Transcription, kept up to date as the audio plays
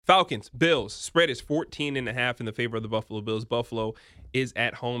Falcons, Bills. Spread is 14.5 in the favor of the Buffalo Bills. Buffalo is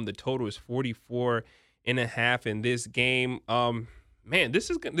at home. The total is 44.5 in this game. Man, this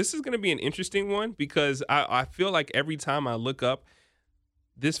is going to be an interesting one because I feel like every time I look up,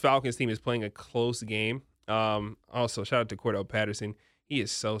 this Falcons team is playing a close game. Also, shout out to Cordell Patterson. He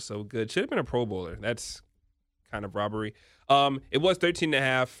is so good. Should have been a Pro Bowler. That's kind of robbery. It was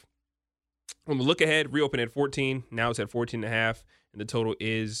 13.5. When we look ahead, reopen at 14. Now it's at 14.5, and the total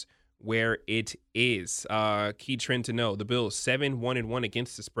is where it is. Key trend to know: the Bills 7-1-1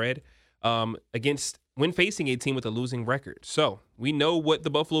 against the spread, when facing a team with a losing record. So we know what the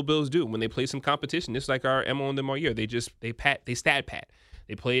Buffalo Bills do when they play some competition. It's like our MO on them all year. They stat pat.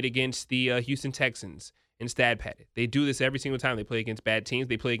 They played against the Houston Texans and stat pat. They do this every single time. They play against bad teams.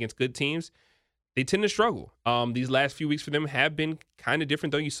 They play against good teams. They tend to struggle. These last few weeks for them have been kind of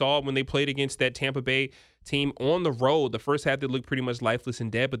different, though. You saw when they played against that Tampa Bay team on the road. The first half, they looked pretty much lifeless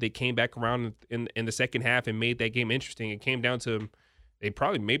and dead, but they came back around in the second half and made that game interesting. It came down to they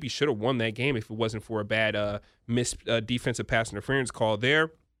probably maybe should have won that game if it wasn't for a bad missed defensive pass interference call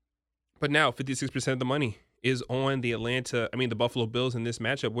there. But now 56% of the money is on the Buffalo Bills in this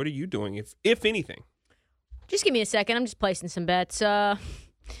matchup. What are you doing, if anything? Just give me a second. I'm just placing some bets.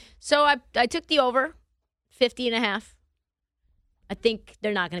 So I took the over, 50.5. I think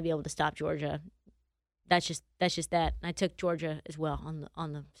they're not going to be able to stop Georgia. That's just that. I took Georgia as well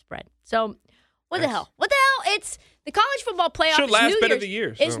on the spread. So what the hell? It's the college football playoff. Should last better the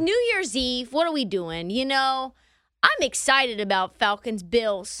year. It's New Year's Eve. What are we doing? I'm excited about Falcons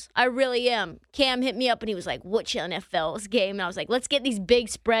Bills. I really am. Cam hit me up and he was like, "What's your NFL's game?" And I was like, "Let's get these big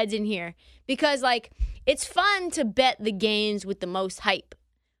spreads in here because it's fun to bet the games with the most hype."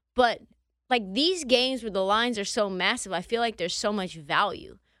 But, these games where the lines are so massive, I feel like there's so much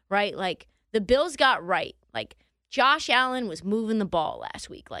value, right? The Bills got right. Josh Allen was moving the ball last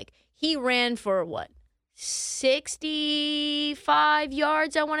week. He ran for, 65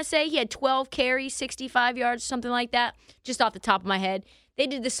 yards, I want to say. He had 12 carries, 65 yards, something like that, just off the top of my head. They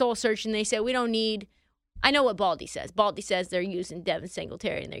did the soul search, and they said, we don't need – I know what Baldy says. Baldy says they're using Devin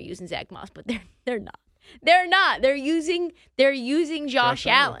Singletary and they're using Zach Moss, but they're not. They're not. They're using Josh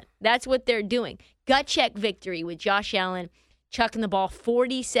Allen. That's what they're doing. Gut check victory with Josh Allen chucking the ball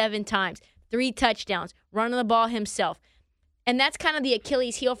 47 times, 3 touchdowns, running the ball himself. And that's kind of the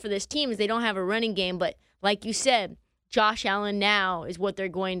Achilles heel for this team is they don't have a running game. But like you said, Josh Allen now is what they're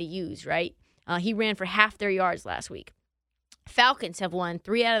going to use, right? He ran for half their yards last week. Falcons have won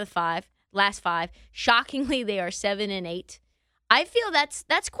 3 out of the last 5. Shockingly, they are 7-8. I feel that's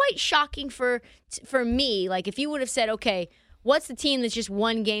quite shocking for me. If you would have said, okay, what's the team that's just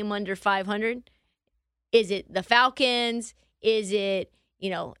one game under 500? Is it the Falcons? Is it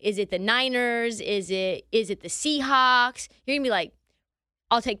the Niners? Is it the Seahawks? You're gonna be like,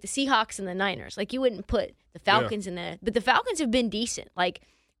 I'll take the Seahawks and the Niners. You wouldn't put the Falcons in there, but the Falcons have been decent.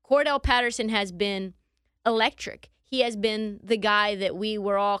 Cordell Patterson has been electric. He has been the guy that we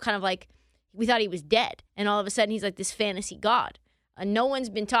were all kind of we thought he was dead, and all of a sudden he's this fantasy god. No one's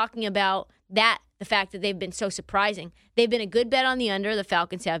been talking about the fact that they've been so surprising. They've been a good bet on the under. The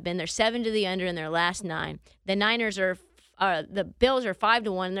Falcons have been. They're 7 to the under in their last 9. The the Bills are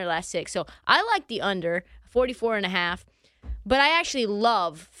 5-1 in their last 6. So I like the under, 44.5. But I actually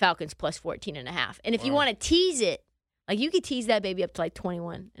love Falcons plus 14.5. And if you want to tease it, you could tease that baby up to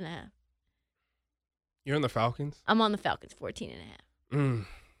 21.5. You're on the Falcons? I'm on the Falcons, 14.5.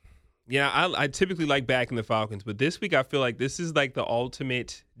 Yeah, I typically like backing the Falcons, but this week I feel like this is the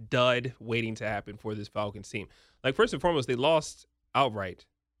ultimate dud waiting to happen for this Falcons team. First and foremost, they lost outright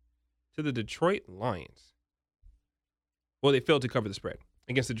to the Detroit Lions. Well, they failed to cover the spread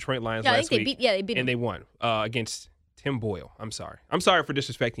against the Detroit Lions last week. They beat them. And they won against Tim Boyle. I'm sorry for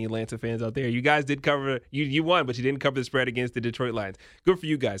disrespecting Atlanta fans out there. You guys did cover. You won, but you didn't cover the spread against the Detroit Lions. Good for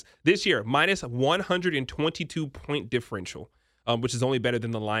you guys. This year, minus 122-point differential. Which is only better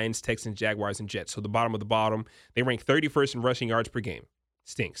than the Lions, Texans, Jaguars, and Jets. So the bottom of the bottom. They rank 31st in rushing yards per game.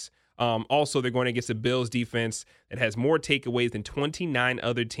 Stinks. Also, they're going against the Bills defense that has more takeaways than 29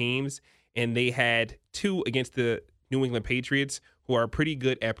 other teams. And they had 2 against the New England Patriots, who are pretty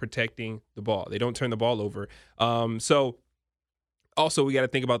good at protecting the ball. They don't turn the ball over. So also, we got to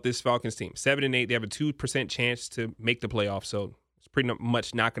think about this Falcons team. 7-8, they have a 2% chance to make the playoffs. So it's pretty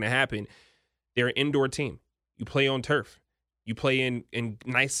much not going to happen. They're an indoor team. You play on turf. You play in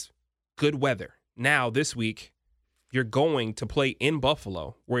nice, good weather. Now, this week, you're going to play in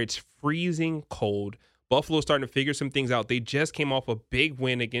Buffalo, where it's freezing cold. Buffalo's starting to figure some things out. They just came off a big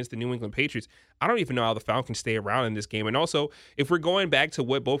win against the New England Patriots. I don't even know how the Falcons stay around in this game. And also, if we're going back to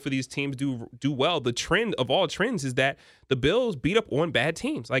what both of these teams do well, the trend of all trends is that the Bills beat up on bad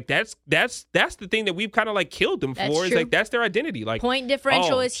teams. Like that's the thing that we've kind of like killed them for. Is like that's their identity. Like point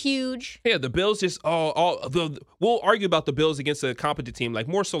differential is huge. Yeah, the Bills just we'll argue about the Bills against a competent team like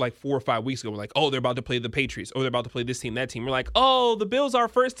more so like 4 or 5 weeks ago. We're like, oh, they're about to play the Patriots, or they're about to play this team, that team. We're like, oh, the Bills are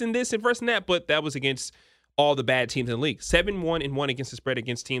first in this and first in that, but that was against all the bad teams in the league. 7-1-1 against the spread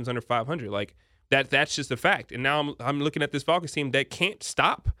against teams under 500. Like that's just a fact. And now I'm looking at this Falcons team that can't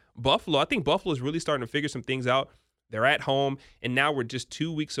stop Buffalo. I think Buffalo is really starting to figure some things out. They're at home, and now we're just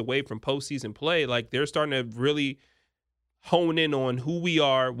 2 weeks away from postseason play. Like they're starting to really hone in on who we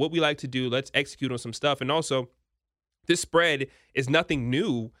are, what we like to do. Let's execute on some stuff. And also, this spread is nothing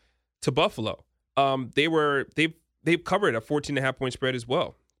new to Buffalo. They've covered a 14.5 point spread as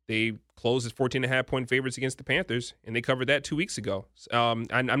well. They closed as 14.5 point favorites against the Panthers, and they covered that 2 weeks ago. I'm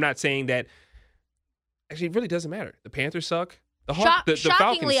not saying that. Actually, it really doesn't matter. The Panthers suck. The Shockingly,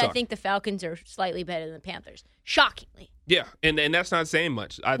 Falcons suck. I think the Falcons are slightly better than the Panthers. Shockingly. Yeah, and that's not saying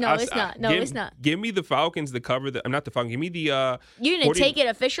much. It's not. It's not. Give me the Falcons to cover the. I'm not the Falcons. Give me the. You're going to take it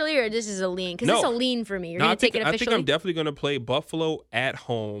officially, or this is a lean? Because it's a lean for me. You're going to take it officially? I think I'm definitely going to play Buffalo at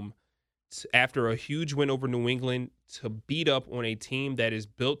home after a huge win over New England to beat up on a team that is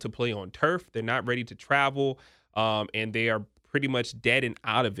built to play on turf. They're not ready to travel, and they are pretty much dead and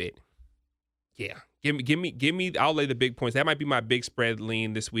out of it. Yeah. Give me. I'll lay the big points. That might be my big spread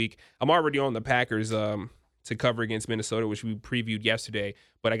lean this week. I'm already on the Packers to cover against Minnesota, which we previewed yesterday,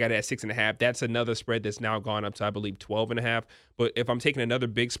 but I got it at 6.5. That's another spread that's now gone up to, I believe, 12.5. But if I'm taking another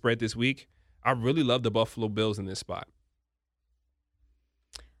big spread this week, I really love the Buffalo Bills in this spot.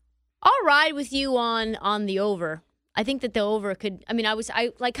 I'll ride with you on the over. I think that the over could. I mean,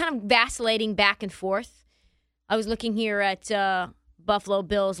 I like kind of vacillating back and forth. I was looking here at Buffalo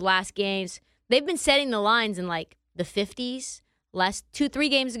Bills last games. They've been setting the lines in like the 50s. Last 2-3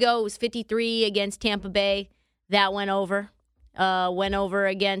 games ago, it was 53 against Tampa Bay. That went over. Went over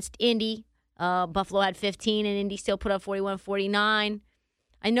against Indy. Buffalo had 15, and Indy still put up 41-49.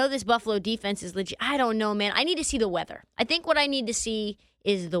 I know this Buffalo defense is legit. I don't know, man. I need to see the weather. I think what I need to see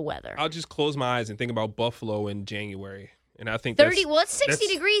is the weather. I'll just close my eyes and think about Buffalo in January. And I think 30. Well, it's 60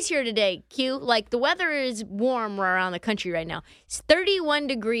 degrees here today, Q. Like, the weather is warm around the country right now. It's 31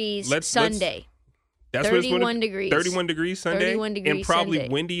 degrees Sunday. That's 31 degrees. 31 degrees Sunday. 31 degrees and probably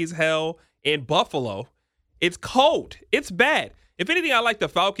Sunday. Windy as hell in Buffalo. It's cold. It's bad. If anything, I like the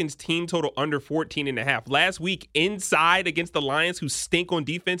Falcons team total under 14.5. Last week, inside against the Lions, who stink on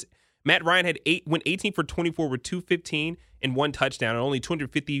defense, Matt Ryan went 18 for 24 with 215 and 1 touchdown and only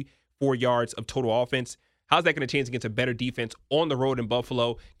 254 yards of total offense. How's that going to change against a better defense on the road in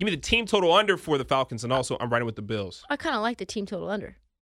Buffalo? Give me the team total under for the Falcons, and also I'm riding with the Bills. I kind of like the team total under.